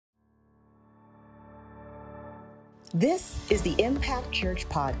This is the Impact Church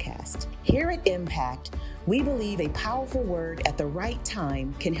Podcast. Here at Impact, we believe a powerful word at the right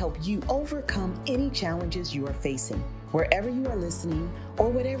time can help you overcome any challenges you are facing. Wherever you are listening or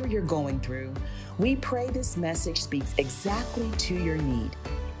whatever you're going through, we pray this message speaks exactly to your need.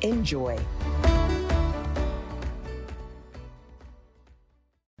 Enjoy.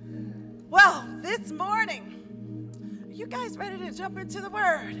 Well, this morning, are you guys ready to jump into the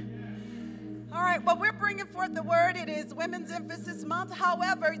word? All right, well, we're bringing forth the word. It is Women's Emphasis Month.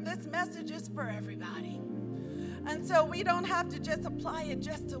 However, this message is for everybody. And so we don't have to just apply it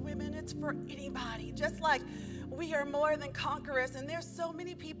just to women. It's for anybody. Just like we are more than conquerors. And there's so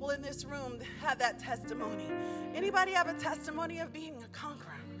many people in this room that have that testimony. Anybody have a testimony of being a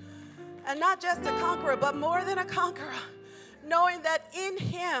conqueror? And not just a conqueror, but more than a conqueror. Knowing that in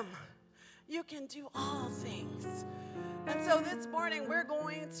him, you can do all things. And so this morning, we're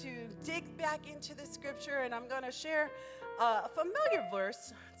going to dig back into the scripture, and I'm going to share a familiar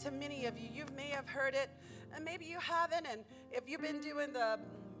verse to many of you. You may have heard it, and maybe you haven't. And if you've been doing the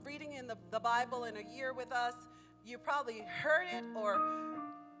reading in the Bible in a year with us, you probably heard it or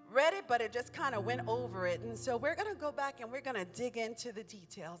read it, but it just kind of went over it. And so we're going to go back, and we're going to dig into the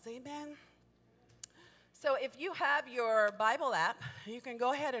details. Amen? So if you have your Bible app, you can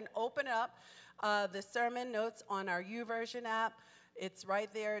go ahead and open up the sermon notes on our YouVersion app. It's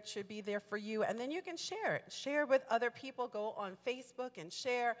right there. It should be there for you. And then you can share it. Share with other people. Go on Facebook and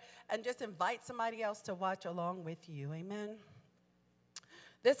share. And just invite somebody else to watch along with you. Amen.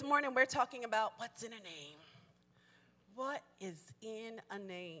 This morning we're talking about what's in a name. What is in a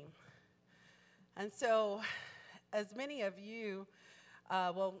name? And so as many of you,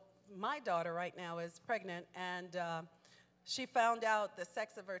 my daughter right now is pregnant, and she found out the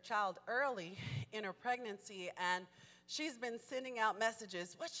sex of her child early in her pregnancy, and she's been sending out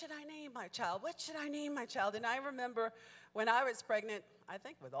messages, what should I name my child? What should I name my child? And I remember when I was pregnant, I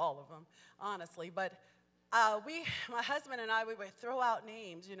think with all of them, honestly, but my husband and I, we would throw out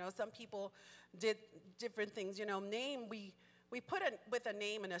names. You know, some people did different things. You know, name, we put with a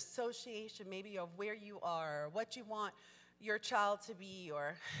name an association maybe of where you are, or what you want your child to be,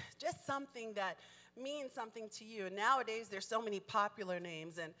 or just something that means something to you. And nowadays, there's so many popular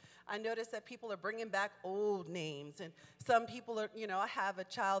names, and I notice that people are bringing back old names, and some people are, you know, I have a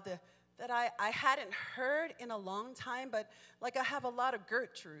child that I hadn't heard in a long time, but like I have a lot of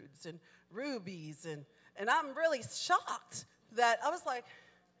Gertrudes and Rubies, and I'm really shocked that I was like,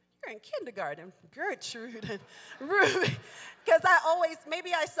 you're in kindergarten, Gertrude and Ruby. Because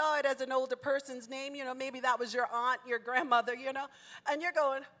maybe I saw it as an older person's name, you know, maybe that was your aunt, your grandmother, you know, and you're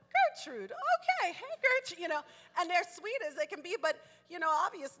going, Gertrude, okay, hey Gertrude, you know, and they're sweet as they can be, but, you know,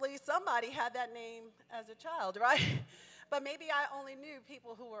 obviously somebody had that name as a child, right? But maybe I only knew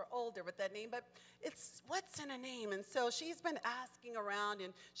people who were older with that name, but it's what's in a name. And so she's been asking around,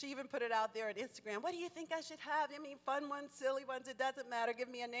 and she even put it out there on Instagram. What do you think I should have? I mean, fun ones, silly ones, it doesn't matter. Give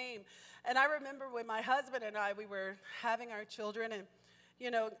me a name. And I remember when my husband and I, we were having our children, and,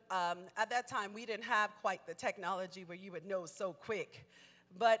 you know, at that time we didn't have quite the technology where you would know so quick.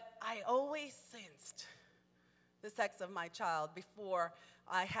 But I always sensed the sex of my child before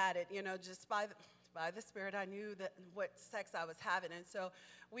I had it, you know, just by the Spirit, I knew that what sex I was having. And so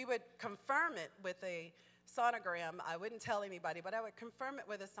we would confirm it with a sonogram. I wouldn't tell anybody, but I would confirm it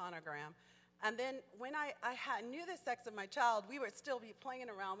with a sonogram. And then when I knew the sex of my child, we would still be playing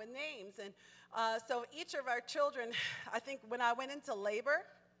around with names. And so each of our children, I think when I went into labor,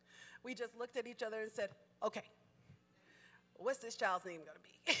 we just looked at each other and said, okay, what's this child's name going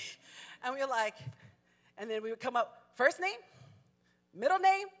to be? And we were like, and then we would come up, first name, middle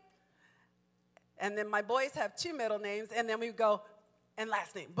name, and then my boys have 2 middle names, and then we would go, and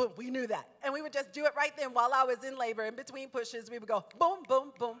last name. Boom, we knew that. And we would just do it right then while I was in labor. In between pushes, we would go boom,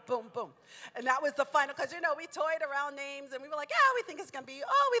 boom, boom, boom, boom. And that was the final, because, you know, we toyed around names, and we were like, yeah, we think it's going to be,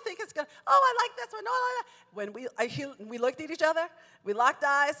 oh, we think it's going to, oh, I like this one, oh, I like that. When we looked at each other, we locked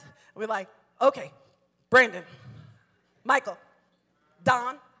eyes, and we were like, okay, Brandon, Michael,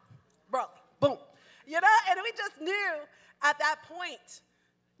 Don, Brawley, boom. You know, and we just knew at that point,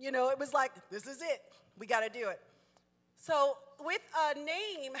 you know, it was like, this is it. We got to do it. So with a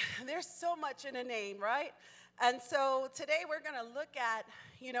name, there's so much in a name, right? And so today we're going to look at,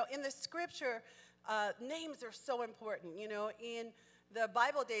 you know, in the scripture, names are so important. You know, in the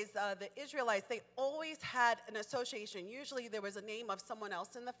Bible days, the Israelites, they always had an association. Usually there was a name of someone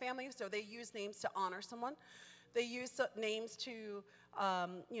else in the family, so they used names to honor someone. They used names to,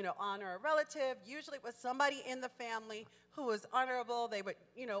 you know, honor a relative. Usually it was somebody in the family who was honorable. They would,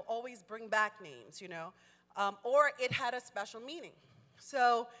 you know, always bring back names, you know, or it had a special meaning.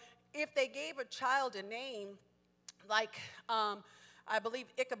 So if they gave a child a name, like, I believe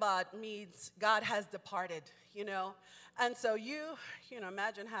Ichabod means God has departed, you know. And so you know,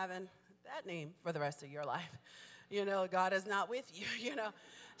 imagine having that name for the rest of your life. You know, God is not with you, you know.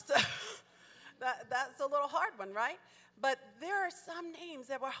 So that's a little hard one, right? But there are some names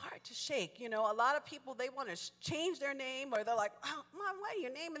that were hard to shake. You know, a lot of people, they want to change their name, or they're like, oh, Mom, why are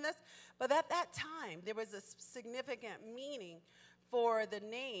you naming this? But at that time, there was a significant meaning for the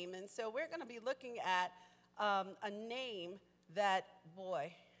name. And so we're going to be looking at a name that,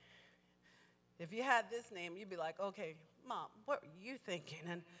 boy, if you had this name, you'd be like, okay, Mom, what were you thinking?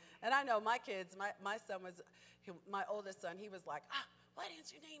 And I know my kids, my son was, my oldest son, he was like, why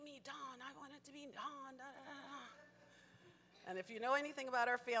didn't you name me Don? I wanted to be Don. Da, da, da. And if you know anything about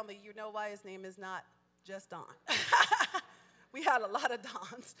our family, you know why his name is not just Don. We had a lot of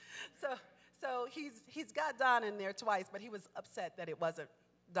Dons. So he's got Don in there twice, but he was upset that it wasn't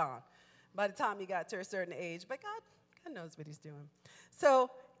Don by the time he got to a certain age. But God knows what he's doing. So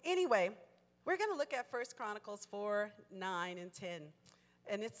anyway, we're going to look at 1 Chronicles 4, 9, and 10.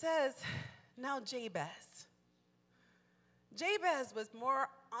 And it says, now Jabez. Jabez was more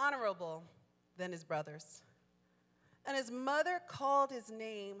honorable than his brothers. And his mother called his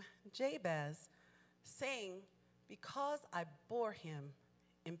name Jabez, saying, because I bore him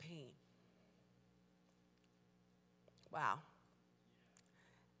in pain. Wow.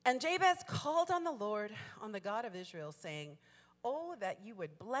 And Jabez called on the Lord, on the God of Israel, saying, oh, that you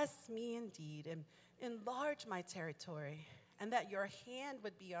would bless me indeed and enlarge my territory, and that your hand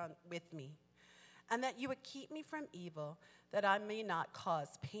would be with me, and that you would keep me from evil, that I may not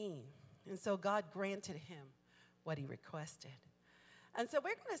cause pain. And so God granted him what he requested. And so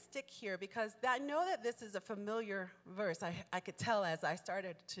we're going to stick here because I know that this is a familiar verse. I could tell as I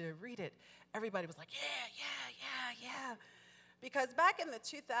started to read it, everybody was like, yeah. Because back in the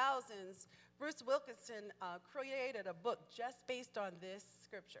 2000s, Bruce Wilkinson created a book just based on this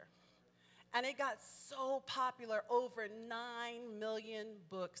scripture. And it got so popular, over 9 million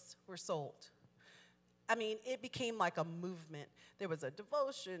books were sold. I mean, it became like a movement. There was a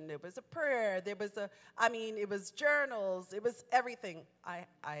devotion, there was a prayer, it was journals, it was everything. I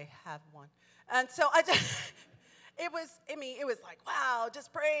have one. And so it was like, wow,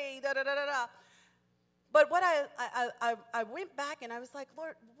 just pray, da-da-da-da-da. But what I went back and I was like,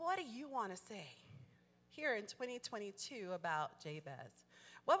 Lord, what do you want to say here in 2022 about Jabez?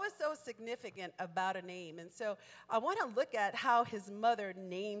 What was so significant about a name? And so I want to look at how his mother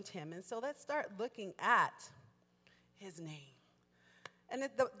named him. And so let's start looking at his name. And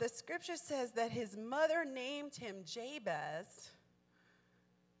the scripture says that his mother named him Jabez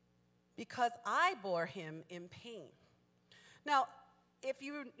because I bore him in pain. Now, if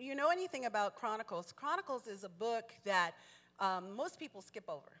you know anything about Chronicles, Chronicles is a book that most people skip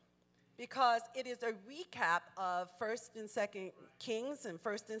over, because it is a recap of 1st and 2nd Kings and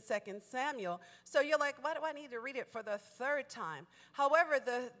 1st and 2nd Samuel. So you're like, why do I need to read it for the third time? However,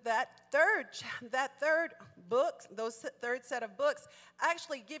 that third book, those third set of books,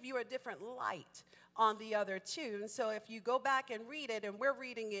 actually give you a different light on the other two. And so if you go back and read it, and we're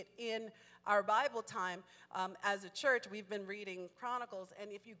reading it in our Bible time as a church, we've been reading Chronicles,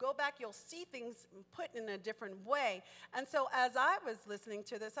 and if you go back, you'll see things put in a different way. And so as I was listening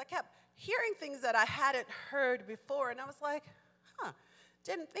to this, I kept hearing things that I hadn't heard before, and I was like,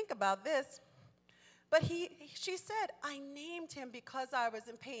 didn't think about this. But she said, I named him because I was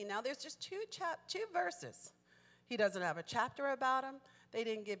in pain. Now, there's just two verses. He doesn't have a chapter about him. They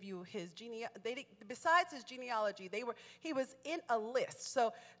didn't give you his genealogy. Besides his genealogy, he was in a list.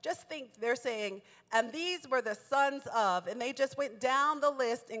 So just think, they're saying, and these were the sons of, and they just went down the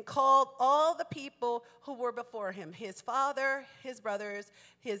list and called all the people who were before him. His father, his brothers,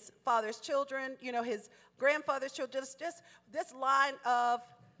 his father's children, his grandfather's children, just this line of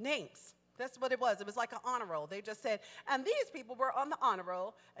names. That's what it was. It was like an honor roll. They just said, and these people were on the honor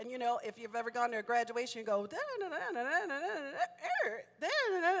roll. And, if you've ever gone to a graduation, you go, and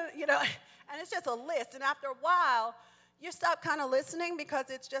it's just a list. And after a while, you stop kind of listening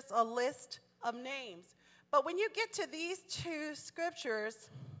because it's just a list of names. But when you get to these two scriptures,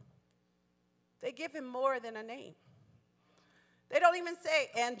 they give him more than a name. They don't even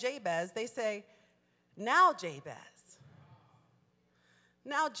say, and Jabez. They say, now Jabez.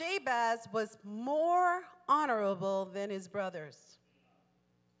 Now, Jabez was more honorable than his brothers.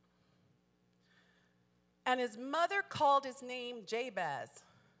 And his mother called his name Jabez,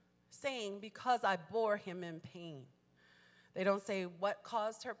 saying, because I bore him in pain. They don't say what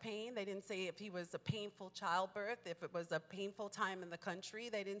caused her pain. They didn't say if he was a painful childbirth, if it was a painful time in the country.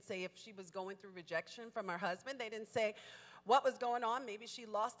 They didn't say if she was going through rejection from her husband. They didn't say what was going on. Maybe she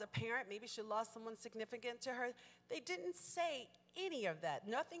lost a parent. Maybe she lost someone significant to her. They didn't say any of that.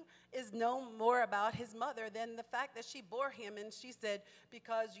 Nothing is known more about his mother than the fact that she bore him, and she said,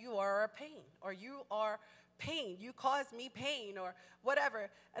 because you are a pain, or you are pain, you caused me pain, or whatever.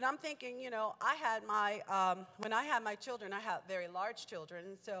 And I'm thinking, I had when I had my children, I had very large children,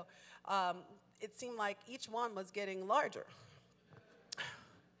 and so it seemed like each one was getting larger.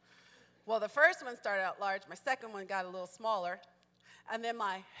 Well, the first one started out large, my second one got a little smaller, and then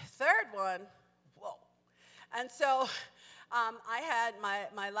my third one, whoa. And so I had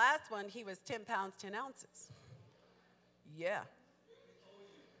my last one, he was 10 pounds, 10 ounces. Yeah.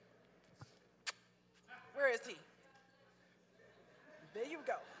 Where is he? There you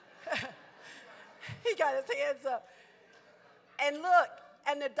go. He got his hands up. And look,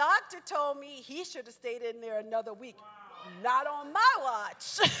 and the doctor told me he should have stayed in there another week. Wow. Not on my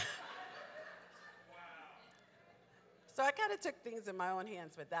watch. Wow. So I kind of took things in my own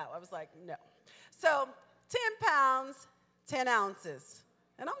hands with that. I was like, no. So 10 pounds, 10 ounces.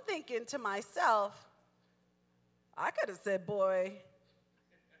 And I'm thinking to myself, I could have said, boy,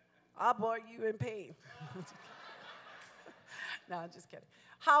 I'll bore you in pain. No, I'm just kidding.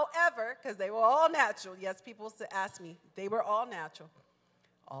 However, because they were all natural. Yes, people ask me. They were all natural.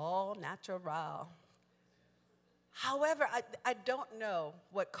 All natural. However, I don't know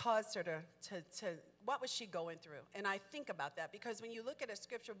what caused her to what was she going through? And I think about that because when you look at a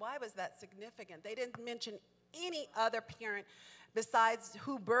scripture, why was that significant? They didn't mention any other parent besides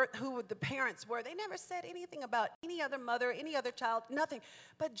who the parents were. They never said anything about any other mother, any other child, nothing.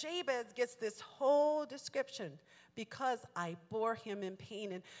 But Jabez gets this whole description, because I bore him in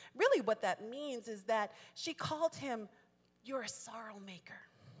pain. And really what that means is that she called him, you're a sorrow maker.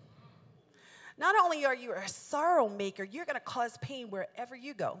 Not only are you a sorrow maker, you're going to cause pain wherever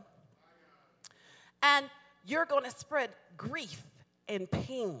you go. And you're going to spread grief and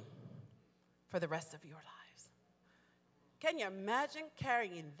pain for the rest of your lives. Can you imagine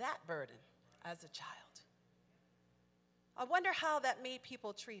carrying that burden as a child? I wonder how that made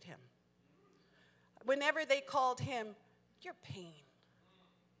people treat him. Whenever they called him, your pain,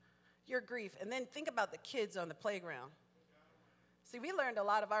 your grief. And then think about the kids on the playground. See, we learned a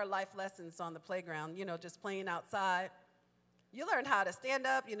lot of our life lessons on the playground, just playing outside. You learn how to stand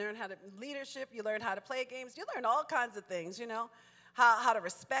up, you learn how to leadership, you learn how to play games, you learn all kinds of things, how to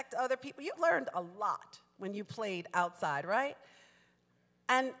respect other people. You learned a lot when you played outside, right?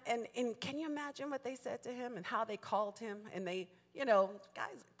 And can you imagine what they said to him and how they called him? And they,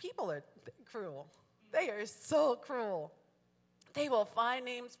 guys, people are cruel. They are so cruel. They will find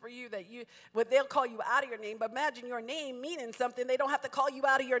names for you they'll call you out of your name, but imagine your name meaning something they don't have to call you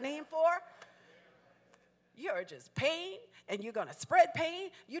out of your name for. You're just pain, and you're going to spread pain.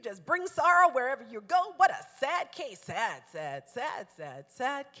 You just bring sorrow wherever you go. What a sad case. Sad, sad, sad, sad,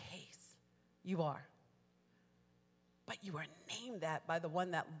 sad case you are. But you are named that by the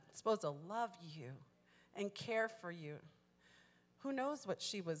one that's supposed to love you and care for you. Who knows what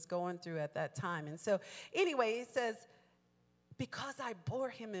she was going through at that time. And so anyway, he says, because I bore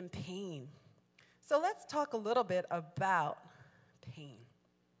him in pain. So let's talk a little bit about pain.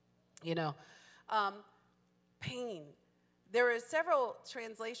 Pain. There are several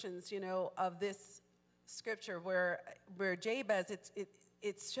translations, of this scripture where Jabez,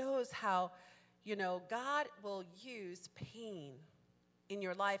 it shows how, God will use pain in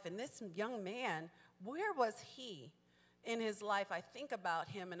your life. And this young man, where was he in his life? I think about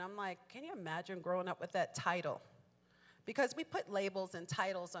him, and I'm like, can you imagine growing up with that title? Because we put labels and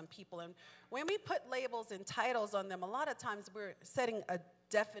titles on people, and when we put labels and titles on them, a lot of times we're setting a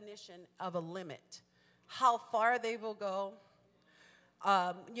definition of a limit. How far they will go.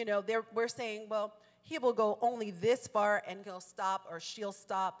 We're saying, well, he will go only this far and he'll stop or she'll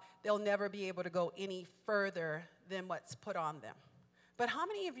stop. They'll never be able to go any further than what's put on them. But how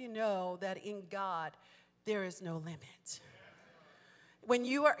many of you know that in God, there is no limit? When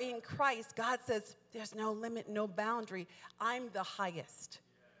you are in Christ, God says, there's no limit, no boundary. I'm the highest.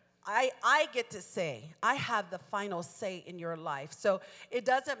 I get to say, I have the final say in your life. So it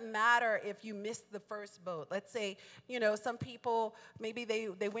doesn't matter if you missed the first boat. Let's say, some people, maybe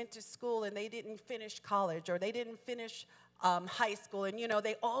they went to school and they didn't finish college, or they didn't finish high school, and,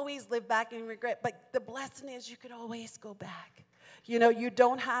 they always live back in regret. But the blessing is you can always go back. You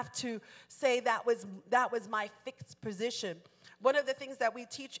don't have to say that was my fixed position. One of the things that we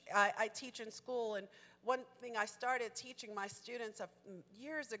teach, I teach in school, and one thing I started teaching my students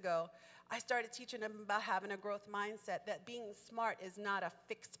years ago, I started teaching them about having a growth mindset, that being smart is not a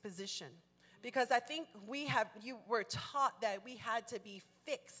fixed position. Because I think you were taught that we had to be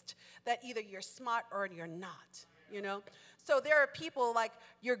fixed, that either you're smart or you're not. you know. So there are people like,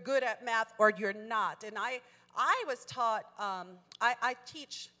 you're good at math or you're not. And I was taught,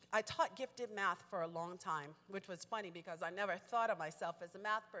 I taught gifted math for a long time, which was funny because I never thought of myself as a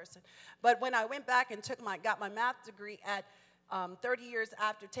math person. But when I went back and got my math degree at 30 years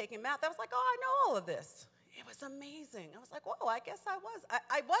after taking math, I was like, oh, I know all of this. It was amazing. I was like, whoa, I guess I was.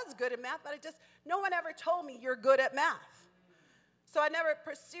 I was good at math, but no one ever told me you're good at math. So I never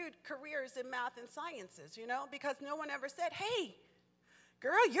pursued careers in math and sciences, you know, because no one ever said, hey,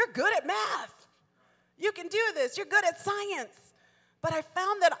 girl, you're good at math. You can do this. You're good at science. But I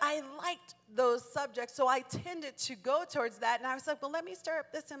found that I liked those subjects, so I tended to go towards that. And I was like, well, let me stir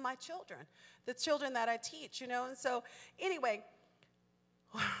up this in my children, the children that I teach, you know. And so anyway,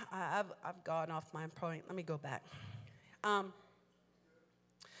 I've gone off my point. Let me go back.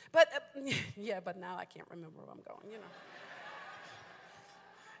 Yeah, but now I can't remember where I'm going, you know.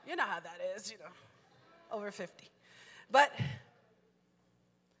 You know how that is, you know, over 50. But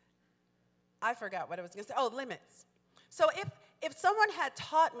I forgot what I was going to say. Oh, limits. So if someone had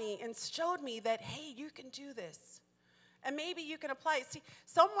taught me and showed me that, hey, you can do this, and maybe you can apply it. See,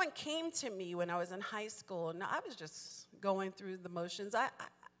 someone came to me when I was in high school, and I was just going through the motions. I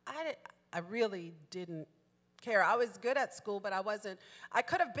really didn't care. I was good at school, but I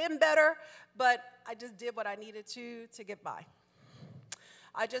could have been better, but I just did what I needed to get by.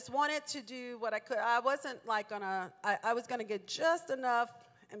 I just wanted to do what I could. I wasn't like I was gonna get just enough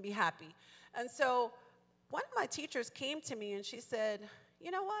and be happy. And so one of my teachers came to me and she said,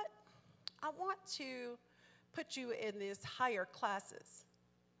 you know what? I want to put you in these higher classes.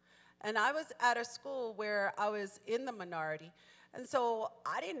 And I was at a school where I was in the minority. And so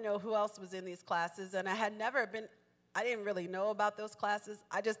I didn't know who else was in these classes, and I didn't really know about those classes.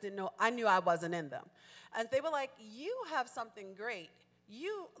 I just didn't know. I knew I wasn't in them. And they were like, you have something great.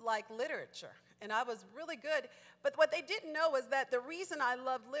 You like literature. And I was really good. But what they didn't know was that the reason I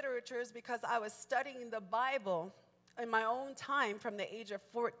loved literature is because I was studying the Bible in my own time. From the age of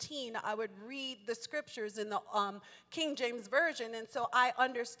 14, I would read the scriptures in the King James Version, and so I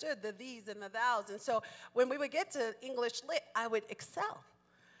understood the these and the thous. And so when we would get to English lit, I would excel.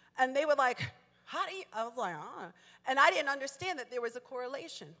 And they were like, how do you? I was like, And I didn't understand that there was a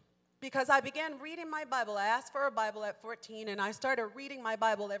correlation, because I began reading my Bible. I asked for a Bible at 14, and I started reading my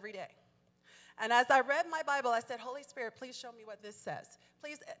Bible every day. And as I read my Bible, I said, Holy Spirit, please show me what this says.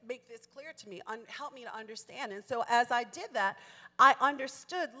 Please make this clear to me. Help me to understand. And so as I did that, I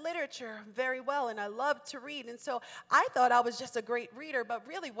understood literature very well, and I loved to read. And so I thought I was just a great reader, but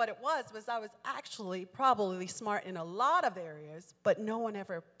really what it was I was actually probably smart in a lot of areas, but no one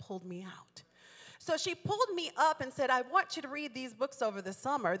ever pulled me out. So she pulled me up and said, I want you to read these books over the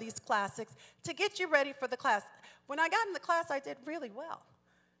summer, these classics, to get you ready for the class. When I got in the class, I did really well,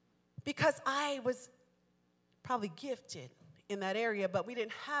 because I was probably gifted in that area, but we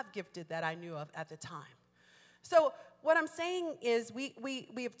didn't have gifted that I knew of at the time. So what I'm saying is we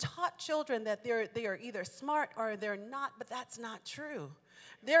have taught children that they are either smart or they're not, but that's not true.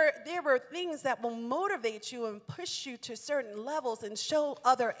 There were things that will motivate you and push you to certain levels and show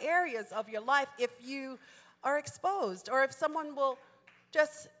other areas of your life if you are exposed, or if someone will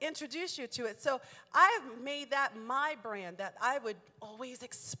just introduce you to it. So I've made that my brand, that I would always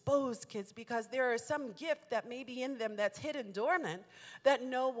expose kids, because there is some gift that may be in them that's hidden dormant that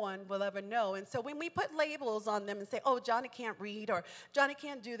no one will ever know. And so when we put labels on them and say, oh, Johnny can't read, or Johnny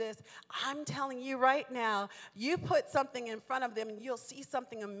can't do this, I'm telling you right now, you put something in front of them and you'll see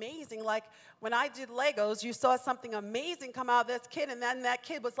something amazing. Like when I did Legos, you saw something amazing come out of this kid, and then that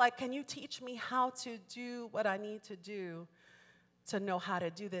kid was like, can you teach me how to do what I need to do to know how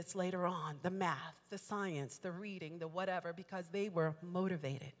to do this later on, the math, the science, the reading, the whatever, because they were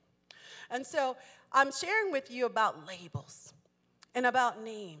motivated. And so I'm sharing with you about labels and about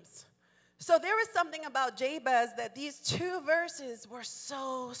names. So there was something about Jabez, that these two verses were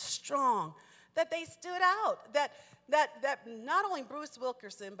so strong that they stood out, that not only Bruce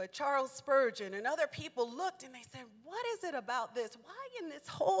Wilkerson, but Charles Spurgeon and other people looked and they said, what is it about this? Why in this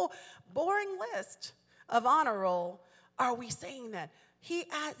whole boring list of honor roll are we saying that?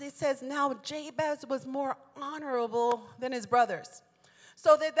 It says, now Jabez was more honorable than his brothers.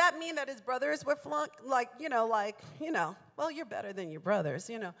 So did that mean that his brothers were flunked? Well, you're better than your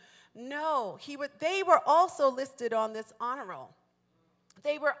brothers, No, they were also listed on this honor roll.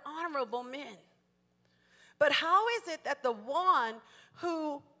 They were honorable men. But how is it that the one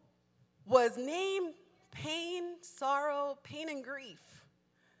who was named pain, sorrow, pain, and grief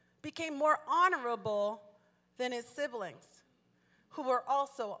became more honorable than his siblings, who were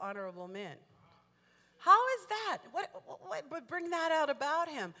also honorable men? How is that? What would bring that out about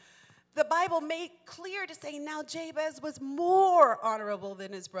him? the Bible made clear to say now Jabez was more honorable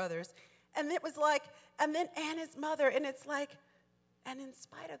than his brothers. And it was like, and his mother, and it's like, and in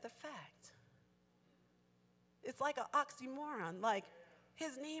spite of the fact, it's like an oxymoron. Like,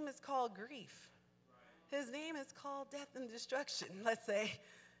 his name is called grief. His name is called death and destruction, let's say.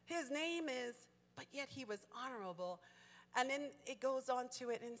 His name is, but yet he was honorable. And then it goes on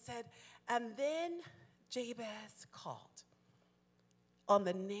to it and said, and then Jabez called on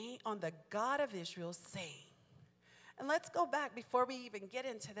the God of Israel, saying, and let's go back before we even get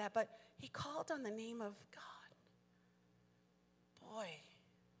into that, but he called on the name of God. Boy,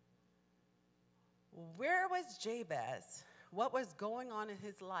 where was Jabez? What was going on in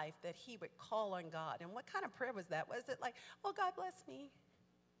his life that he would call on God? And what kind of prayer was that? Was it like, oh, God, bless me.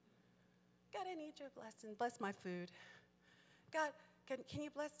 God, I need your blessing. Bless my food. God, can you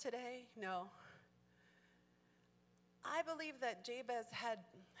bless today? No. I believe that Jabez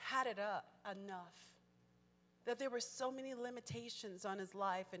had it up enough, that there were so many limitations on his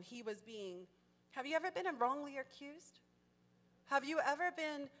life, and he was being, have you ever been wrongly accused? Have you ever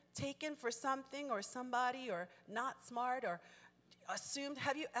been taken for something or somebody or not smart or assumed?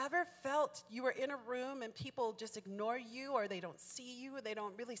 Have you ever felt you were in a room and people just ignore you, or they don't see you, they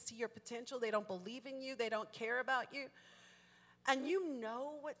don't really see your potential, they don't believe in you, they don't care about you, and you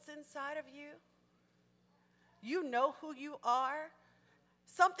know what's inside of you? You know who you are?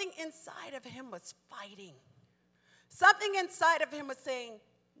 Something inside of him was fighting. Something inside of him was saying,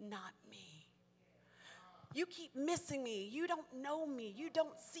 not me. You keep missing me. You don't know me. You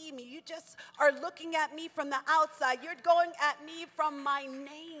don't see me. You just are looking at me from the outside. You're going at me from my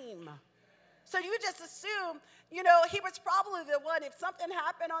name. So you just assume, he was probably the one. If something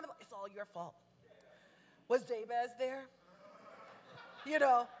happened it's all your fault. Was Jabez there?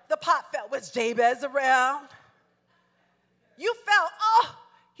 The pot fell. Was Jabez around? You felt,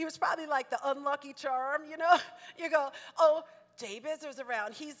 he was probably like the unlucky charm, You go, oh, Jabez was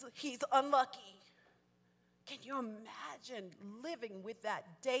around. He's unlucky. Can you imagine living with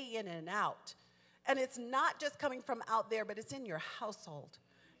that day in and out? And it's not just coming from out there, but it's in your household.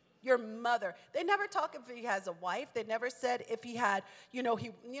 Your mother. They never talk if he has a wife. They never said if he had,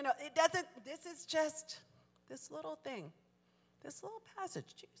 it doesn't, this is just this little thing, this little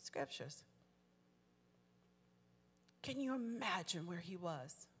passage, scriptures. Can you imagine where he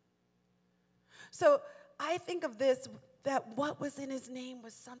was? So I think of this, that what was in his name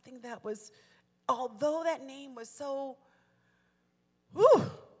was something that was, although that name was so,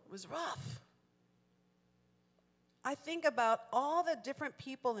 was rough. I think about all the different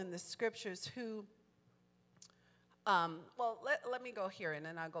people in the scriptures who, let me go here and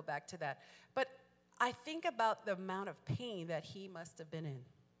then I'll go back to that. But I think about the amount of pain that he must have been in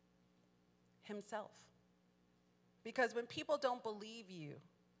himself. Because when people don't believe you,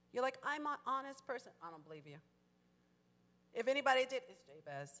 you're like, I'm an honest person. I don't believe you. If anybody did, it's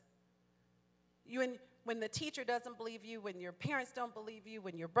Jabez. When the teacher doesn't believe you, when your parents don't believe you,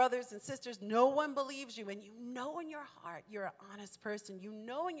 when your brothers and sisters, no one believes you, and you know in your heart you're an honest person. You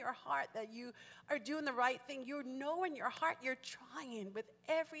know in your heart that you are doing the right thing. You know in your heart you're trying with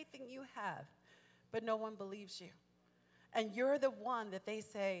everything you have, but no one believes you. And you're the one that they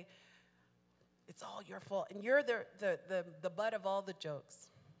say, it's all your fault, and you're the butt of all the jokes.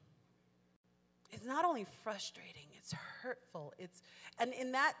 It's not only frustrating, it's hurtful. And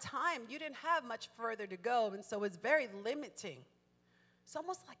in that time, you didn't have much further to go, and so it's very limiting. It's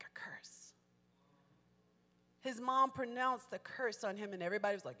almost like a curse. His mom pronounced the curse on him, and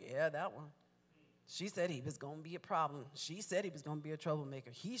everybody was like, yeah, that one. She said he was going to be a problem. She said he was going to be a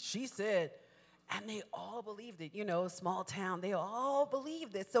troublemaker. She said, and they all believed it. Small town, they all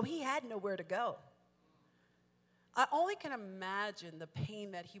believed it, so he had nowhere to go. I only can imagine the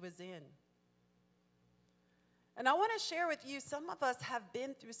pain that he was in. And I want to share with you, some of us have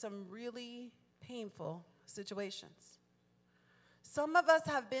been through some really painful situations. Some of us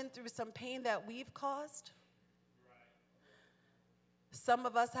have been through some pain that we've caused. Some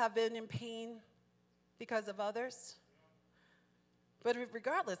of us have been in pain because of others. But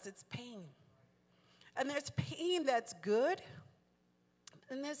regardless, it's pain. And there's pain that's good,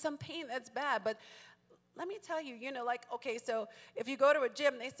 and there's some pain that's bad. But let me tell you, okay, so if you go to a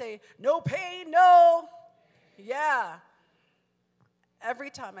gym, they say, no pain, no. Yeah. Every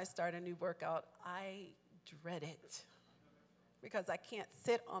time I start a new workout, I dread it because I can't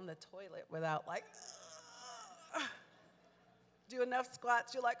sit on the toilet without do enough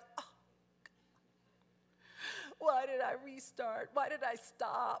squats. You're like, oh, why did I restart? Why did I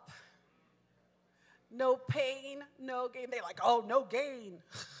stop? No pain, no gain. They're like, oh, no gain.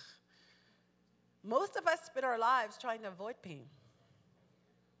 Most of us spend our lives trying to avoid pain.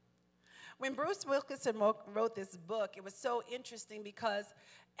 When Bruce Wilkinson wrote this book, it was so interesting because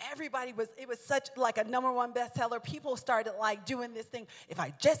it was such like a #1 bestseller. People started like doing this thing. If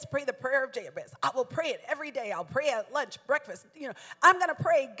I just pray the prayer of Jabez, I will pray it every day. I'll pray at lunch, breakfast. I'm going to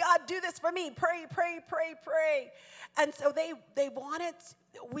pray. God, do this for me. Pray, pray, pray, pray. And so they wanted,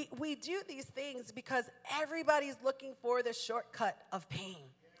 we do these things because everybody's looking for the shortcut of pain.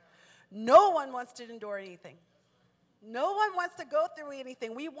 No one wants to endure anything. No one wants to go through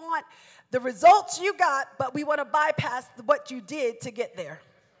anything. We want the results you got, but we want to bypass what you did to get there.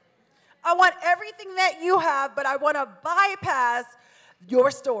 I want everything that you have, but I want to bypass your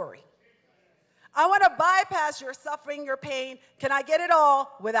story. I want to bypass your suffering, your pain. Can I get it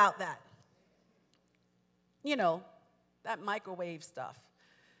all without that? That microwave stuff.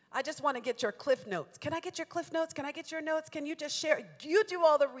 I just want to get your cliff notes. Can I get your cliff notes? Can I get your notes? Can you just share? You do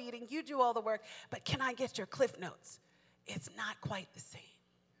all the reading. You do all the work. But can I get your cliff notes? It's not quite the same.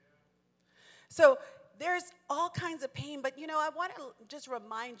 So there's all kinds of pain, but I want to just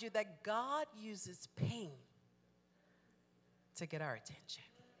remind you that God uses pain to get our attention.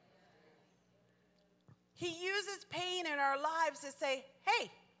 He uses pain in our lives to say,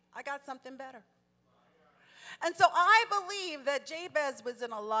 hey, I got something better. And so I believe that Jabez was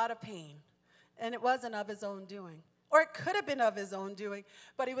in a lot of pain, and it wasn't of his own doing. Or it could have been of his own doing,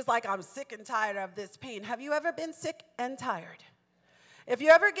 but he was like, I'm sick and tired of this pain. Have you ever been sick and tired? If you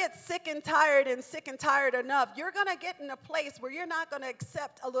ever get sick and tired enough, you're going to get in a place where you're not going to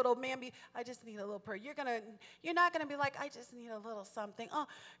accept a little, I just need a little prayer. You're not going to be like, I just need a little something. Oh,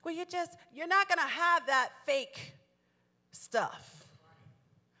 well, you're not going to have that fake stuff.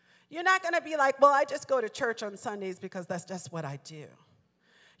 You're not going to be like, well, I just go to church on Sundays because that's just what I do.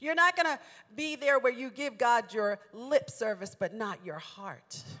 You're not going to be there where you give God your lip service, but not your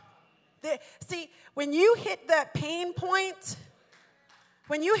heart. See, when you hit that pain point,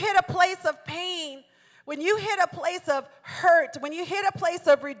 when you hit a place of pain, when you hit a place of hurt, when you hit a place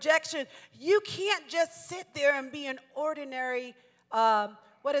of rejection, you can't just sit there and be an ordinary,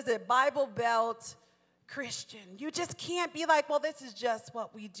 Bible Belt Christian. You just can't be like, well, this is just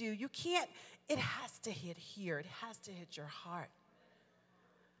what we do. You can't. It has to hit here. It has to hit your heart.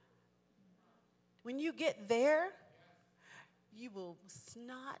 When you get there, you will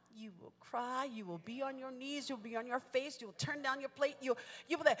snot, you will cry, you will be on your knees, you'll be on your face, you'll turn down your plate, you'll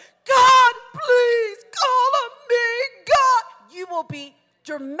be like, God, please call on me, God. You will be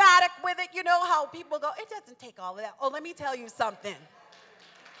dramatic with it. You know how people go, it doesn't take all of that. Oh, let me tell you something.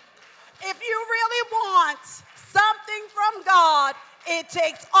 If you really want something from God, it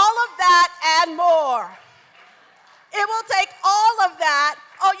takes all of that and more. It will take all of that.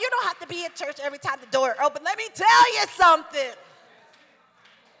 Oh, you don't have to be at church every time the door opens. Let me tell you something.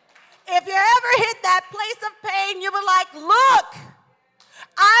 If you ever hit that place of pain, you were like, look,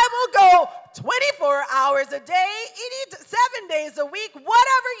 I will go 24 hours a day, 7 days a week,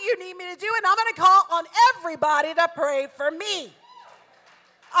 whatever you need me to do, and I'm going to call on everybody to pray for me.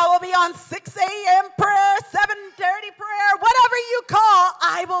 I will be on 6 a.m. prayer, 7:30 prayer, whatever you call,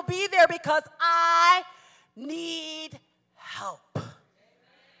 I will be there because I need help.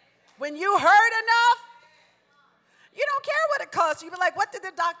 When you hurt enough, you don't care what it costs. You be like, what did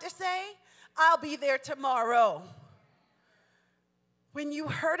the doctor say? I'll be there tomorrow. When you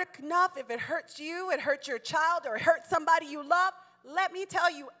hurt enough, if it hurts you, it hurts your child, or it hurts somebody you love, let me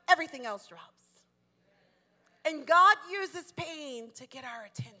tell you, everything else drops. And God uses pain to get our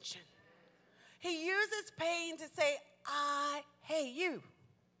attention. He uses pain to say, hey, you.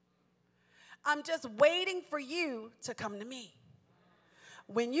 I'm just waiting for you to come to me.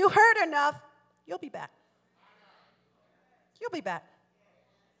 When you hurt enough, you'll be back. You'll be back.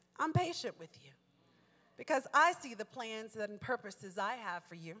 I'm patient with you because I see the plans and purposes I have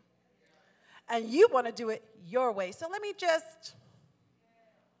for you. And you want to do it your way. So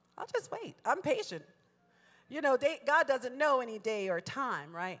I'll just wait. I'm patient. God doesn't know any day or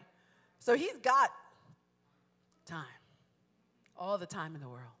time, right? So he's got time, all the time in the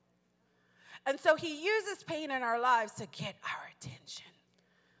world. And so he uses pain in our lives to get our attention.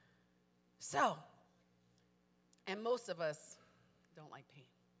 So, and most of us don't like pain.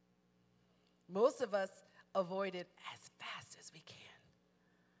 Most of us avoid it as fast as we can.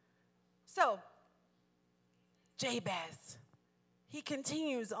 So, Jabez, he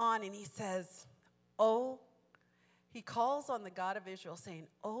continues on and he says, he calls on the God of Israel saying,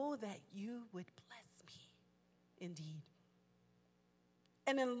 oh, that you would bless me indeed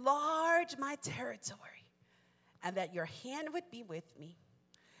and enlarge my territory, and that your hand would be with me,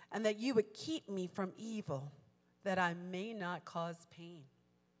 and that you would keep me from evil, that I may not cause pain.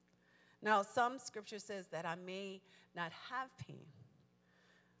 Now, some scripture says that I may not have pain.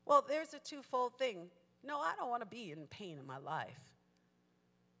 Well, there's a twofold thing. No, I don't want to be in pain in my life.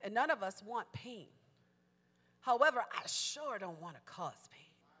 And none of us want pain. However, I sure don't want to cause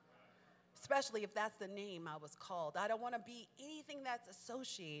pain, especially if that's the name I was called. I don't want to be anything that's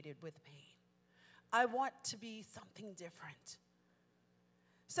associated with pain. I want to be something different.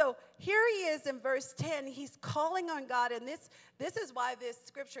 So here he is in verse 10. He's calling on God, and this is why this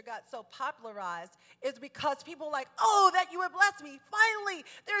scripture got so popularized, is because people are like, oh, that you would bless me. Finally,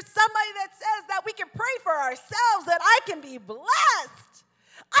 there's somebody that says that we can pray for ourselves, that I can be blessed.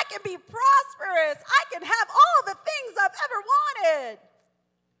 I can be prosperous. I can have all the things I've ever wanted.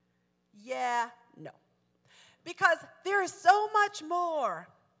 Yeah, no. Because there is so much more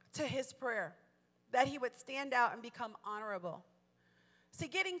to his prayer that he would stand out and become honorable. See,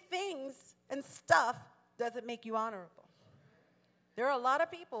 getting things and stuff doesn't make you honorable. There are a lot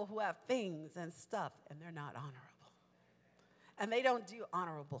of people who have things and stuff, and they're not honorable. And they don't do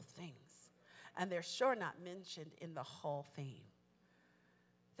honorable things. And they're sure not mentioned in the Hall of Fame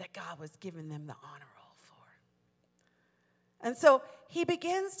that God was giving them the honor roll for. And so he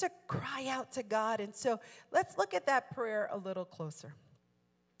begins to cry out to God. And so let's look at that prayer a little closer.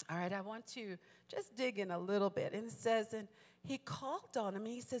 All right, I want to just dig in a little bit. And it says, and he called on him,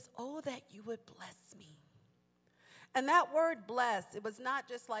 and he says, oh, that you would bless me. And that word bless, it was not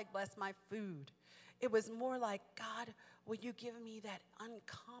just like bless my food. It was more like, God, will you give me that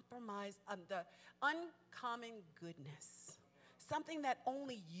uncompromised, the uncommon goodness, something that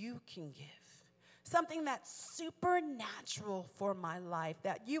only you can give, something that's supernatural for my life,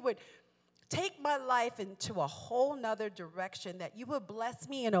 that you would take my life into a whole nother direction, that you would bless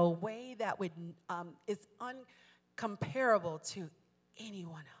me in a way that would is uncomparable to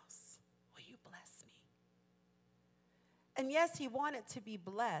anyone else. Will you bless me? And yes, he wanted to be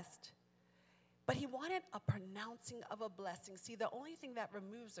blessed, but he wanted a pronouncing of a blessing. See, the only thing that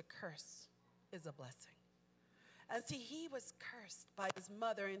removes a curse is a blessing. And see, he was cursed by his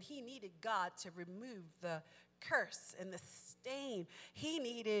mother, and he needed God to remove the curse and the stain. He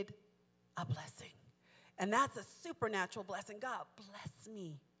needed a blessing. And that's a supernatural blessing. God, bless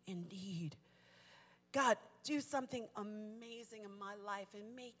me indeed. God, do something amazing in my life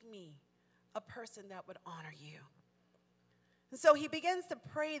and make me a person that would honor you. And so he begins to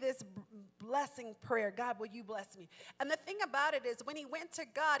pray this blessing prayer. God, will you bless me? And the thing about it is, when he went to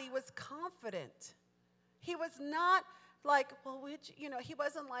God, he was confident. He was not like, well, he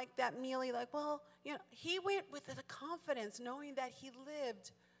wasn't like that mealy, like, well, he went with the confidence, knowing that he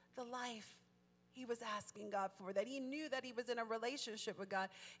lived the life he was asking God for, that he knew that he was in a relationship with God.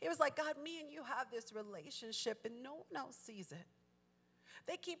 It was like, God, me and you have this relationship, and no one else sees it.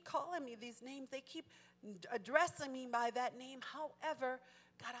 They keep calling me these names. They keep addressing me by that name. However,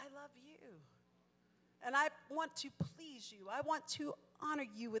 God, I love you. And I want to please you. I want to honor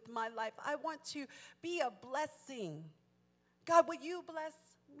you with my life. I want to be a blessing. God, will you bless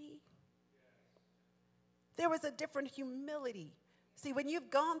me? There was a different humility. See, when you've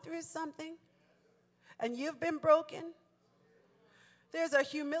gone through something and you've been broken, there's a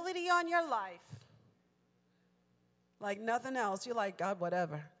humility on your life like nothing else. You're like, God,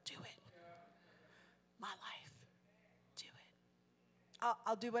 whatever, do it. My life, do it.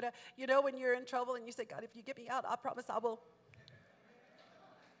 I'll do whatever. When you're in trouble and you say, God, if you get me out, I promise I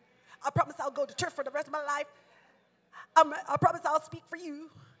promise I'll go to church for the rest of my life. I promise I'll speak for you.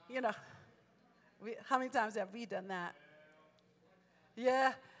 How many times have we done that?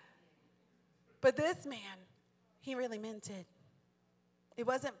 Yeah. But this man, he really meant it. It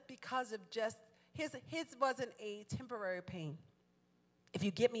wasn't because of just, his wasn't a temporary pain. If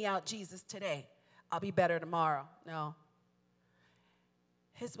you get me out, Jesus, today, I'll be better tomorrow. No.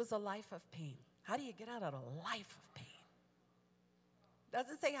 His was a life of pain. How do you get out of a life of pain?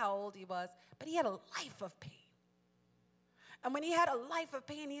 Doesn't say how old he was, but he had a life of pain. And when he had a life of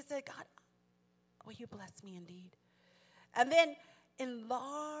pain, he said, God, will you bless me indeed? And then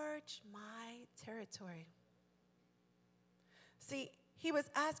enlarge my territory. See, he was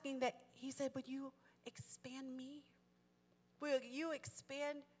asking that, he said, would you expand me? Will you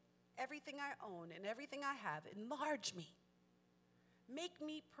expand everything I own and everything I have? Enlarge me. Make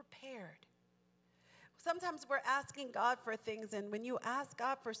me prepared. Sometimes we're asking God for things, and when you ask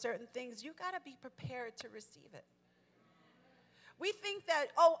God for certain things, you got to be prepared to receive it. We think that,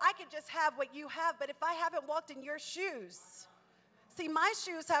 I could just have what you have, but if I haven't walked in your shoes, see, my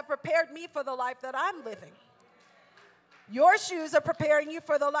shoes have prepared me for the life that I'm living. Your shoes are preparing you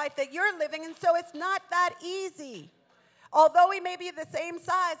for the life that you're living, and so it's not that easy. Although we may be the same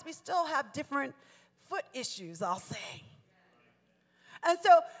size, we still have different foot issues, I'll say. And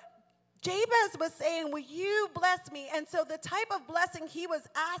so Jabez was saying, will you bless me? And so the type of blessing he was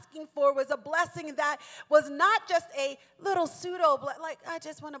asking for was a blessing that was not just a little like, I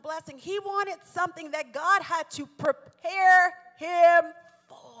just want a blessing. He wanted something that God had to prepare him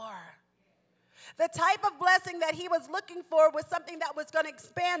for. The type of blessing that he was looking for was something that was going to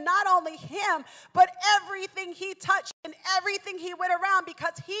expand not only him, but everything he touched and everything he went around,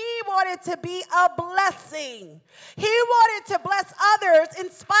 because he wanted to be a blessing. He wanted to bless others in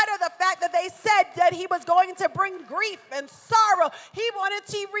spite of the fact that they said that he was going to bring grief and sorrow. He wanted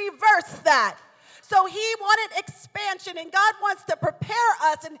to reverse that. So he wanted expansion, and God wants to prepare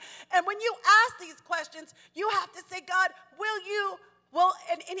us. And when you ask these questions, you have to say, God, will you? Well,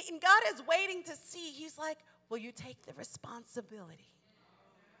 and God is waiting to see. He's like, will you take the responsibility?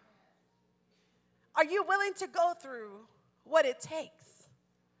 Are you willing to go through what it takes?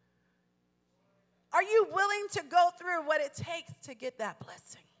 Are you willing to go through what it takes to get that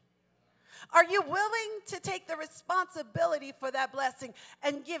blessing? Are you willing to take the responsibility for that blessing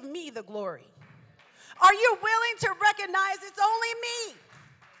and give me the glory? Are you willing to recognize it's only me?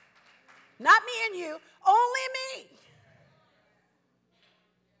 Not me and you, only me.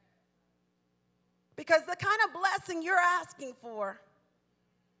 Because the kind of blessing you're asking for,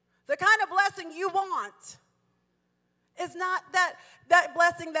 the kind of blessing you want, is not that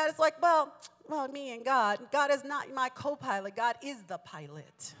blessing that is like, well, me and God. God is not my co-pilot. God is the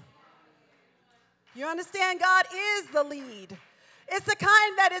pilot. You understand? God is the lead. It's the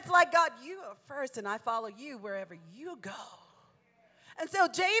kind that it's like, God, you are first, and I follow you wherever you go. And so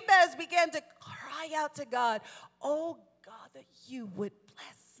Jabez began to cry out to God, oh, God, that you would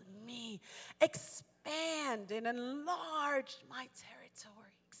bless me. Expand and enlarge my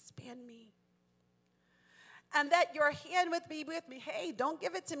territory. Expand me. And that your hand would be with me. Hey, don't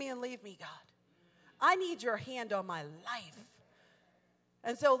give it to me and leave me, God. I need your hand on my life.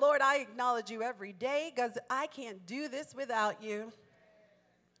 And so, Lord, I acknowledge you every day because I can't do this without you.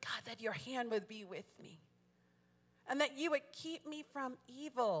 God, that your hand would be with me. And that you would keep me from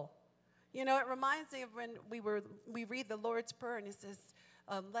evil. You know, it reminds me of when we read the Lord's Prayer, and it says,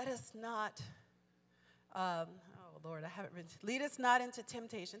 let us not, Lord, I haven't read, lead us not into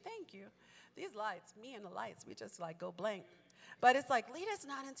temptation. Thank you. These lights, me and the lights, we just like go blank. But it's like, lead us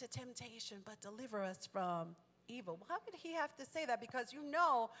not into temptation, but deliver us from evil. Why would he have to say that? Because you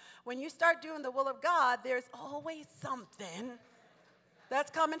know, when you start doing the will of God, there's always something that's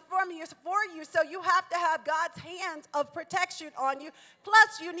coming for you. So you have to have God's hand of protection on you.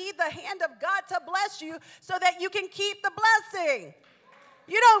 Plus, you need the hand of God to bless you so that you can keep the blessing.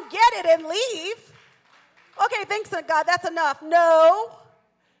 You don't get it and leave. Okay, thanks, God, that's enough. No.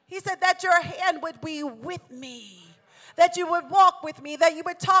 He said that your hand would be with me, that you would walk with me, that you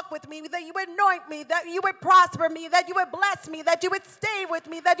would talk with me, that you would anoint me, that you would prosper me, that you would bless me, that you would stay with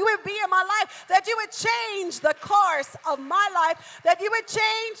me, that you would be in my life, that you would change the course of my life, that you would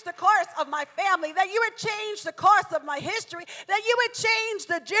change the course of my family, that you would change the course of my history, that you would change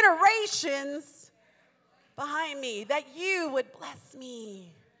the generations behind me, that you would bless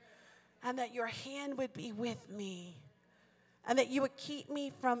me, and that your hand would be with me, and that you would keep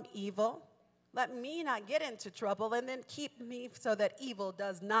me from evil. Let me not get into trouble, and then keep me so that evil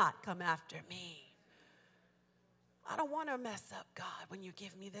does not come after me. I don't want to mess up, God, when you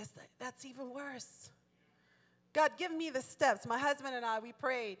give me this. That's even worse. God, give me the steps. My husband and I, we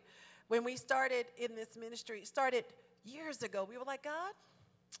prayed when we started in this ministry. It started years ago. We were like, God,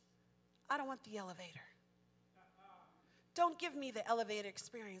 I don't want the elevator. Don't give me the elevator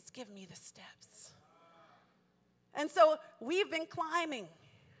experience. Give me the steps. And so we've been climbing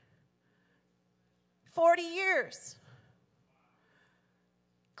 40 years.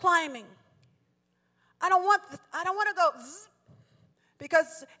 Climbing. I don't want to go zzz,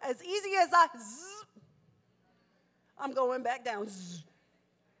 because as easy as I'm going back down. Zzz.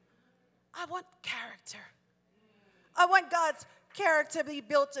 I want character. I want God's character to be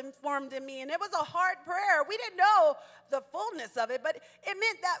built and formed in me. And it was a hard prayer. We didn't know the fullness of it, but it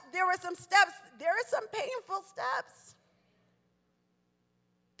meant that there were some steps. There are some painful steps.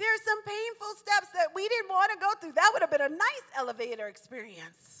 There are some painful steps that we didn't want to go through. That would have been a nice elevator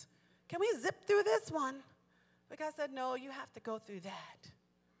experience. Can we zip through this one? But God said, no, you have to go through that.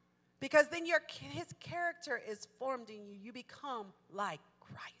 Because then his character is formed in you. You become like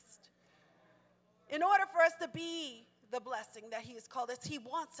Christ. In order for us to be the blessing that he has called us, he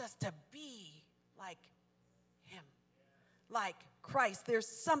wants us to be like him, like Christ. There's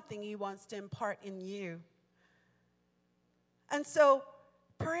something he wants to impart in you. And so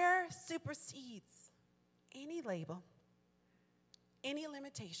prayer supersedes any label, any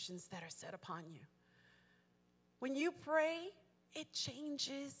limitations that are set upon you. When you pray, it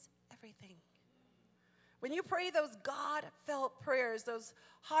changes everything. When you pray those God-felt prayers, those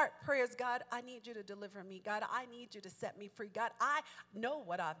heart prayers, God, I need you to deliver me. God, I need you to set me free. God, I know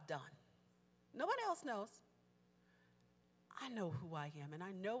what I've done. No one else knows. I know who I am, and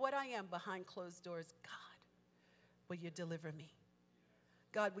I know what I am behind closed doors. God, will you deliver me?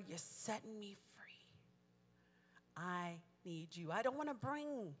 God, will you set me free? I need you. I don't want to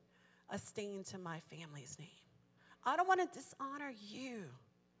bring a stain to my family's name. I don't want to dishonor you.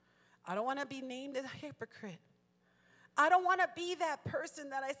 I don't want to be named a hypocrite. I don't want to be that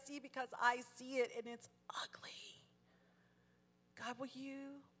person that I see because I see it and it's ugly. God, will you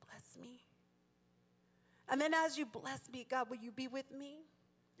bless me? And then as you bless me, God, will you be with me?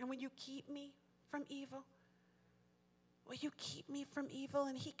 And will you keep me from evil? Will you keep me from evil?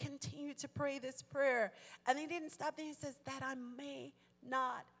 And he continued to pray this prayer. And he didn't stop there. He says, that I may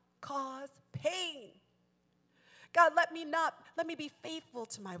not cause pain. God, let me be faithful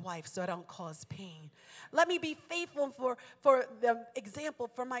to my wife so I don't cause pain. Let me be faithful for the example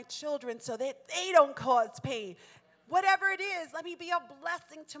for my children so that they don't cause pain. Whatever it is, let me be a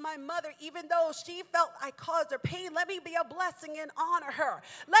blessing to my mother, even though she felt I caused her pain. Let me be a blessing and honor her.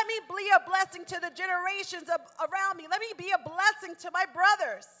 Let me be a blessing to the generations around me. Let me be a blessing to my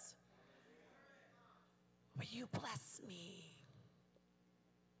brothers. Will you bless me?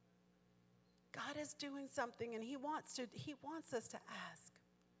 God is doing something, and he wants us to ask.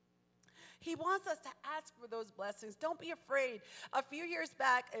 He wants us to ask for those blessings. Don't be afraid. A few years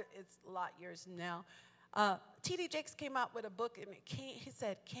back, it's a lot of years now, T.D. Jakes came out with a book, and he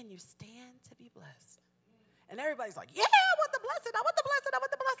said, can you stand to be blessed? And everybody's like, yeah, I want the blessing, I want the blessing, I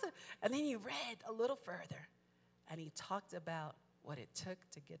want the blessing. And then he read a little further, and he talked about what it took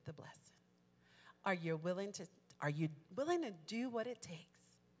to get the blessing. Are you willing to do what it takes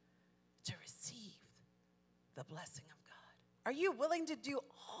to receive the blessing of God? Are you willing to do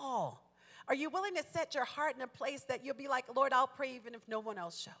all? Are you willing to set your heart in a place that you'll be like, Lord, I'll pray even if no one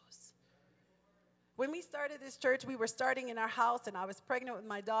else shows? When we started this church, we were starting in our house, and I was pregnant with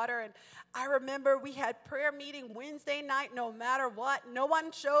my daughter, and I remember we had prayer meeting Wednesday night, no matter what. No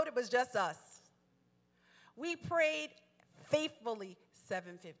one showed. It was just us. We prayed faithfully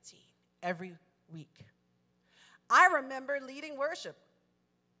 7:15 every week. I remember leading worship.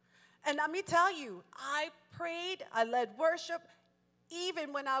 And let me tell you, I prayed, I led worship,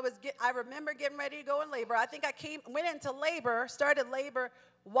 even when I remember getting ready to go in labor. I think went into labor, started labor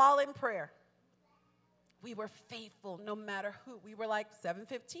while in prayer. We were faithful no matter who. We were like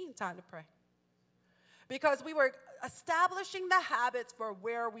 7:15, time to pray. Because we were establishing the habits for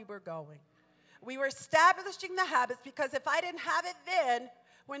where we were going. We were establishing the habits because if I didn't have it then,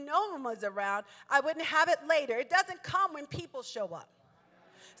 when no one was around, I wouldn't have it later. It doesn't come when people show up.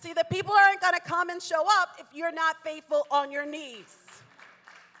 See, the people aren't going to come and show up if you're not faithful on your knees.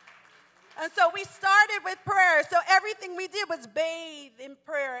 And so we started with prayer. So everything we did was bathe in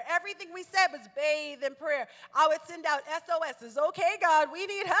prayer. Everything we said was bathe in prayer. I would send out SOSs. Okay, God, we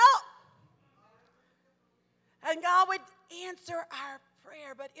need help. And God would answer our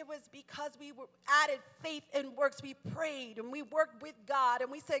prayer, but it was because we added faith and works. We prayed and we worked with God,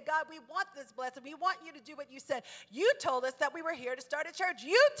 and we said, God, we want this blessing. We want you to do what you said. You told us that we were here to start a church.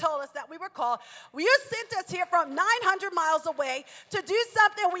 You told us that we were called. You sent us here from 900 miles away to do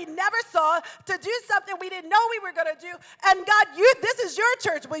something we never saw, to do something we didn't know we were going to do. And God, this is your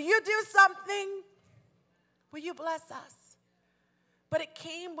church. Will you do something? Will you bless us? But it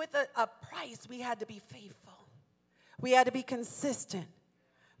came with a price. We had to be faithful. We had to be consistent.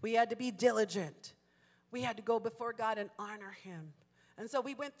 We had to be diligent. We had to go before God and honor him. And so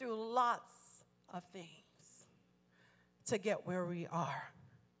we went through lots of things to get where we are.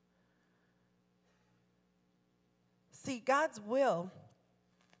 See, God's will,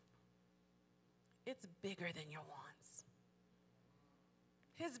 it's bigger than your wants.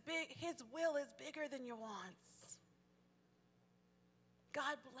 His will is bigger than your wants.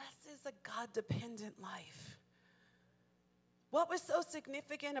 God blesses a God-dependent life. What was so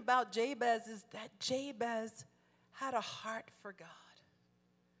significant about Jabez is that Jabez had a heart for God.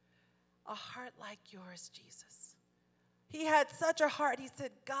 A heart like yours, Jesus. He had such a heart. He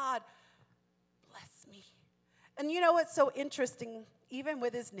said, God, bless me. And you know what's so interesting, even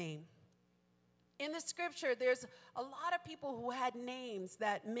with his name? In the scripture, there's a lot of people who had names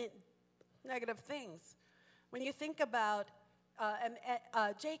that meant negative things. When you think about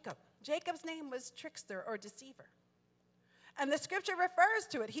Jacob, Jacob's name was trickster or deceiver. And the scripture refers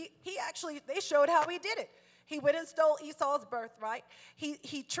to it. They showed how he did it. He went and stole Esau's birthright.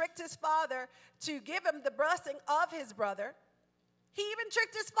 He tricked his father to give him the blessing of his brother. He even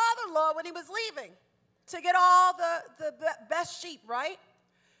tricked his father-in-law when he was leaving to get all the best sheep, right?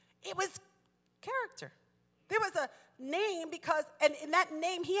 It was character. There was a name because, and in that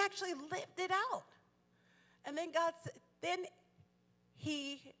name, he actually lived it out. And then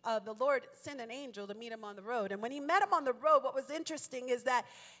the Lord sent an angel to meet him on the road. And when he met him on the road, what was interesting is that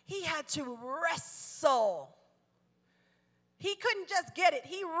he had to wrestle. He couldn't just get it.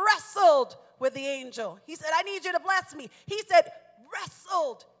 He wrestled with the angel. He said, I need you to bless me. He said,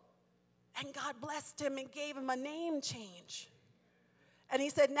 wrestled. And God blessed him and gave him a name change. And he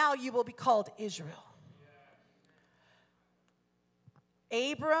said, now you will be called Israel.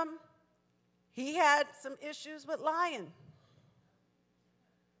 Abram, he had some issues with lying.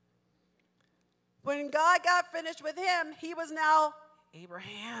 When God got finished with him, he was now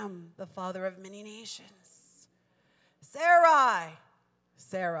Abraham, the father of many nations. Sarah.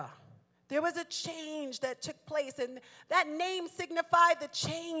 There was a change that took place, and that name signified the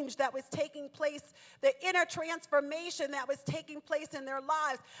change that was taking place, the inner transformation that was taking place in their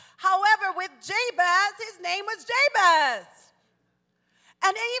lives. However, with Jabez, his name was Jabez.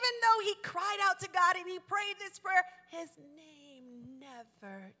 And even though he cried out to God and he prayed this prayer, his name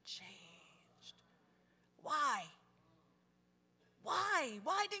never changed. Why?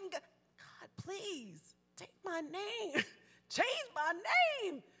 Why didn't God please take my name? Change my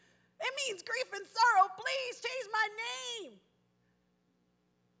name. It means grief and sorrow. Please change my name.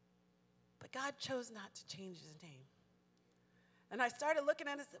 But God chose not to change his name. And I started looking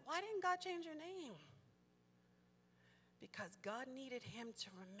at it and said, why didn't God change your name? Because God needed him to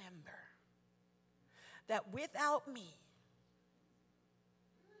remember that without me,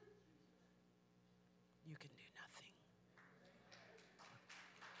 you can do nothing.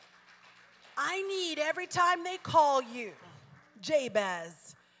 I need every time they call you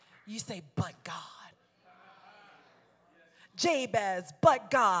Jabez, you say, but God. Jabez,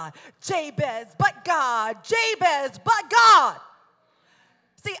 but God. Jabez, but God. Jabez, but God.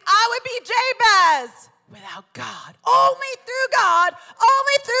 See, I would be Jabez without God. Only through God,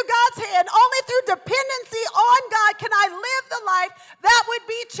 only through God's hand, only through dependency on God can I live the life that would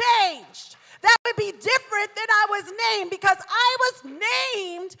be changed. That would be different than I was named, because I was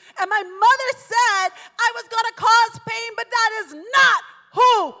named and my mother said I was going to cause pain, but that is not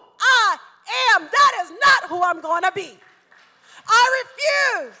who I am. That is not who I'm going to be. I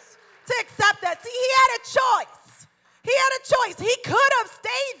refuse to accept that. See, he had a choice. He had a choice. He could have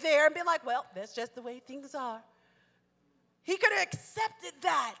stayed there and been like, well, that's just the way things are. He could have accepted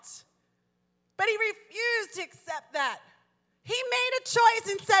that. But he refused to accept that. He made a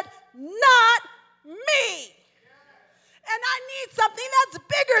choice and said, not me. And I need something that's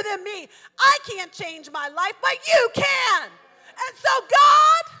bigger than me. I can't change my life, but you can. And so,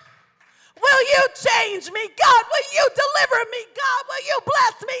 God, will you change me? God, will you deliver me? God, will you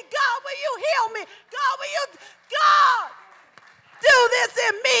bless me? God, will you heal me? God, will you, God, do this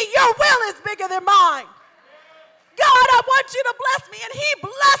in me. Your will is bigger than mine. God, I want you to bless me. And he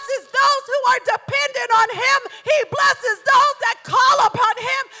blesses those who are dependent on him. He blesses those that call upon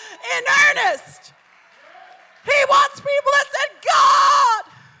him in earnest. He wants people that said, God,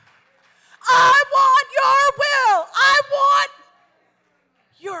 I want your will. I want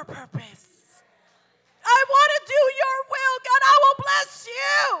your purpose. I want to do your will. God, I will bless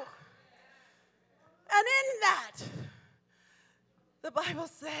you. And in that, the Bible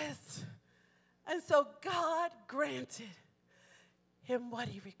says, and so God granted him what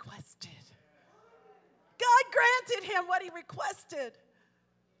he requested. God granted him what he requested.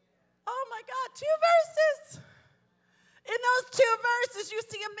 Oh my God, 2 verses. In those 2 verses, you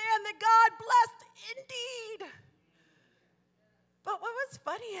see a man that God blessed indeed. But what was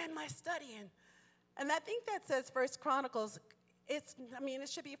funny in my studying, and I think that says 1 Chronicles, it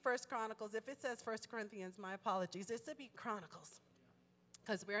should be 1 Chronicles. If it says 1 Corinthians, my apologies. It should be Chronicles,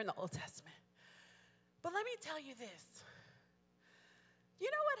 because we're in the Old Testament. But let me tell you this. You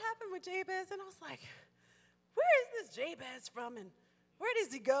know what happened with Jabez? And I was like, where is this Jabez from? And where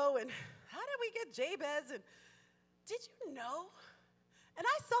does he go? And how did we get Jabez? And did you know? And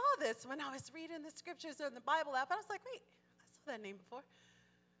I saw this when I was reading the scriptures in the Bible app. And I was like, wait, I saw that name before.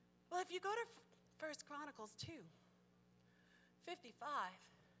 Well, if you go to 1 Chronicles 2, 55,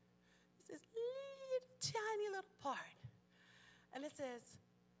 it's this tiny little part. And it says,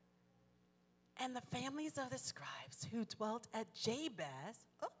 and the families of the scribes who dwelt at Jabez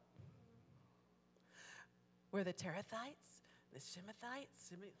were the Terethites, the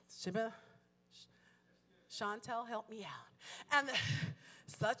Shemathites, Chantel, help me out, and the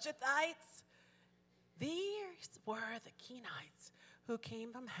Suchathites. These were the Kenites who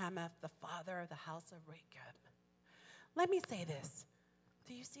came from Hamath, the father of the house of Rechab. Let me say this.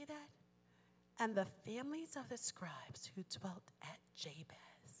 Do you see that? And the families of the scribes who dwelt at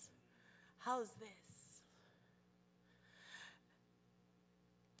Jabez. How's this?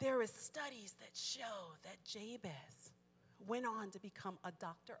 There is studies that show that Jabez went on to become a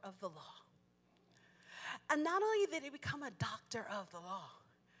doctor of the law. And not only did he become a doctor of the law,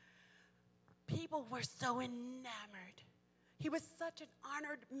 people were so enamored. He was such an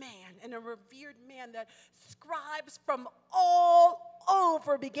honored man and a revered man that scribes from all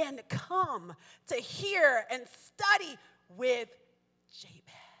over began to come to hear and study with Jabez.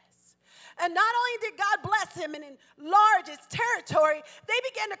 And not only did God bless him and enlarge his territory, they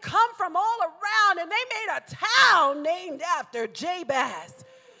began to come from all around, and they made a town named after Jabez.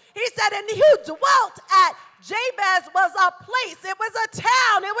 He said, and who dwelt at Jabez was a place. It was a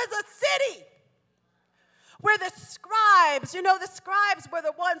town. It was a city where the scribes, the scribes were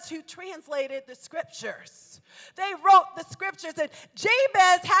the ones who translated the scriptures. They wrote the scriptures, and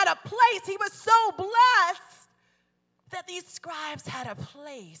Jabez had a place. He was so blessed that these scribes had a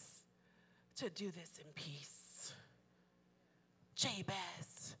place to do this in peace.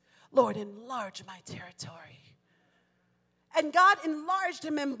 Jabez, Lord, enlarge my territory. And God enlarged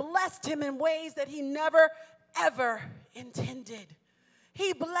him and blessed him in ways that he never, ever intended.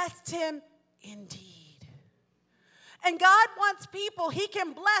 He blessed him indeed. And God wants people he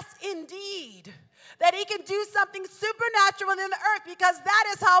can bless indeed. That he can do something supernatural in the earth, because that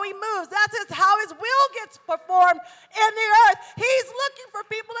is how he moves. That is how his will gets performed in the earth. He's looking for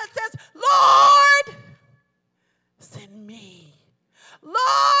people that says, Lord, send me.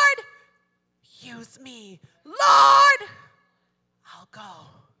 Lord, use me. Lord, I'll go.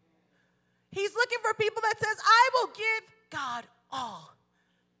 He's looking for people that says, I will give God all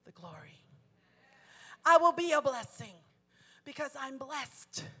the glory. I will be a blessing because I'm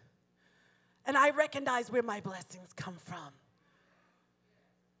blessed. And I recognize where my blessings come from.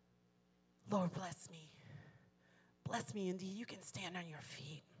 Lord, bless me. Bless me indeed. You can stand on your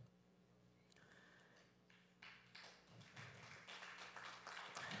feet.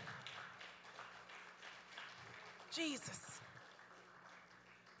 Jesus.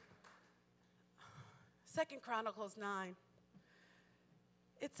 2 Chronicles 9.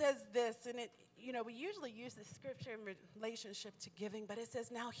 It says this, and we usually use this scripture in relationship to giving, but it says,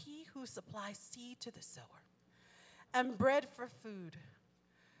 now he who supplies seed to the sower and bread for food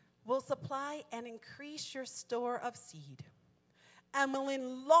will supply and increase your store of seed and will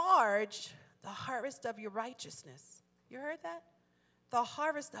enlarge the harvest of your righteousness. You heard that? The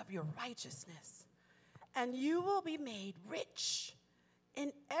harvest of your righteousness. And you will be made rich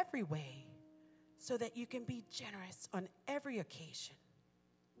in every way so that you can be generous on every occasion.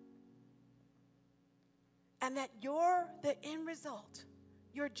 And that the end result,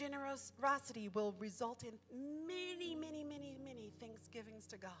 your generosity will result in many, many, many, many thanksgivings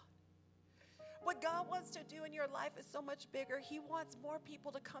to God. What God wants to do in your life is so much bigger. He wants more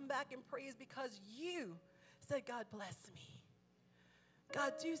people to come back and praise because you said, God, bless me.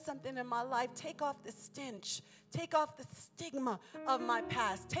 God, do something in my life. Take off the stench. Take off the stigma of my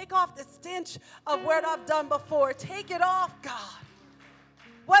past. Take off the stench of what I've done before. Take it off, God.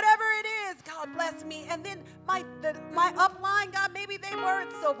 Whatever it is, God bless me. And then my upline, God, maybe they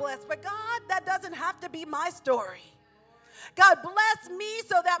weren't so blessed. But God, that doesn't have to be my story. God bless me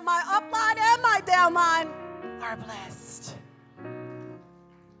so that my upline and my downline are blessed.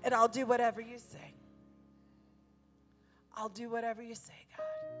 And I'll do whatever you say. I'll do whatever you say, God.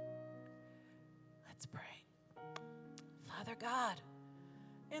 Let's pray. Father God,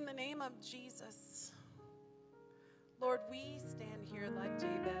 in the name of Jesus, Lord, we stand here like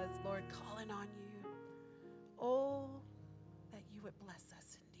Jabez, Lord, calling on you. Oh, that you would bless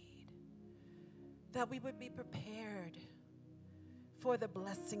us indeed. That we would be prepared for the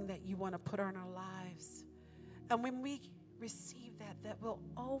blessing that you want to put on our lives. And when we receive that we'll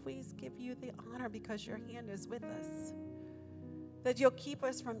always give you the honor because your hand is with us. That you'll keep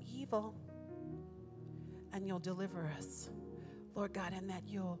us from evil and you'll deliver us, Lord God, and that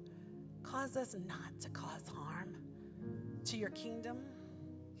you'll cause us not to cause harm to your kingdom.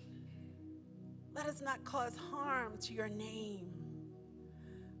 Let us not cause harm to your name.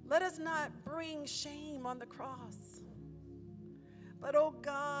 Let us not bring shame on the cross. But, oh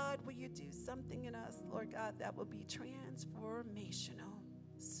God, will you do something in us, Lord God, that will be transformational,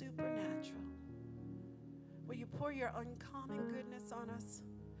 supernatural. Will you pour your uncommon goodness on us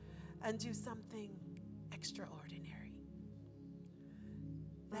and do something extraordinary?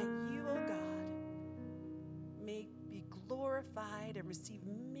 That you, oh God, may be glorified and receive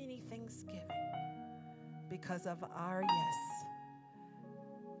many thanksgiving because of our yes.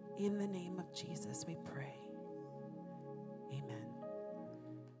 In the name of Jesus we pray. Amen.